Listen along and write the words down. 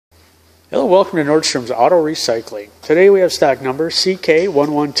Hello, welcome to Nordstrom's Auto Recycling. Today we have stock number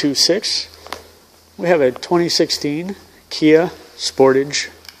CK1126. We have a 2016 Kia Sportage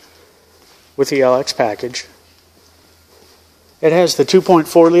with the LX package. It has the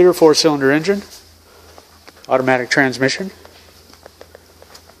 2.4 liter 4-cylinder engine, automatic transmission,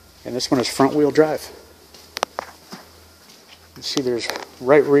 and this one is front wheel drive. You see there's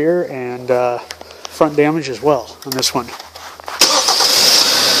right rear and front damage as well on this one.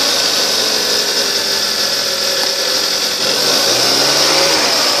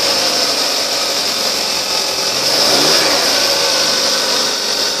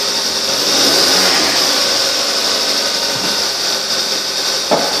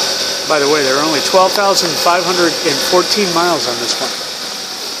 By the way, there are only 12,514 miles on this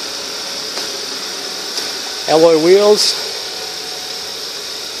one. Alloy wheels.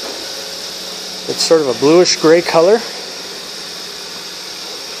 It's sort of a bluish gray color.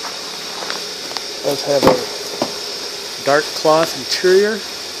 It does have a dark cloth interior.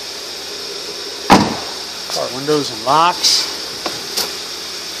 Power windows and locks.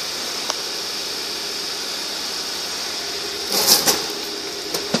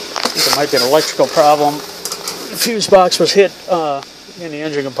 It might be an electrical problem. The fuse box was hit in the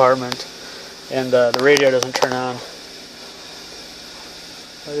engine compartment, and the radio doesn't turn on.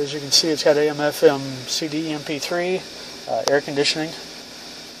 But as you can see, it's got AM, FM, CD, MP3, air conditioning.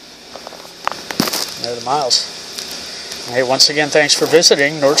 And there are the miles. And hey, once again, thanks for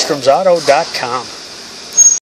visiting NordstromsAuto.com.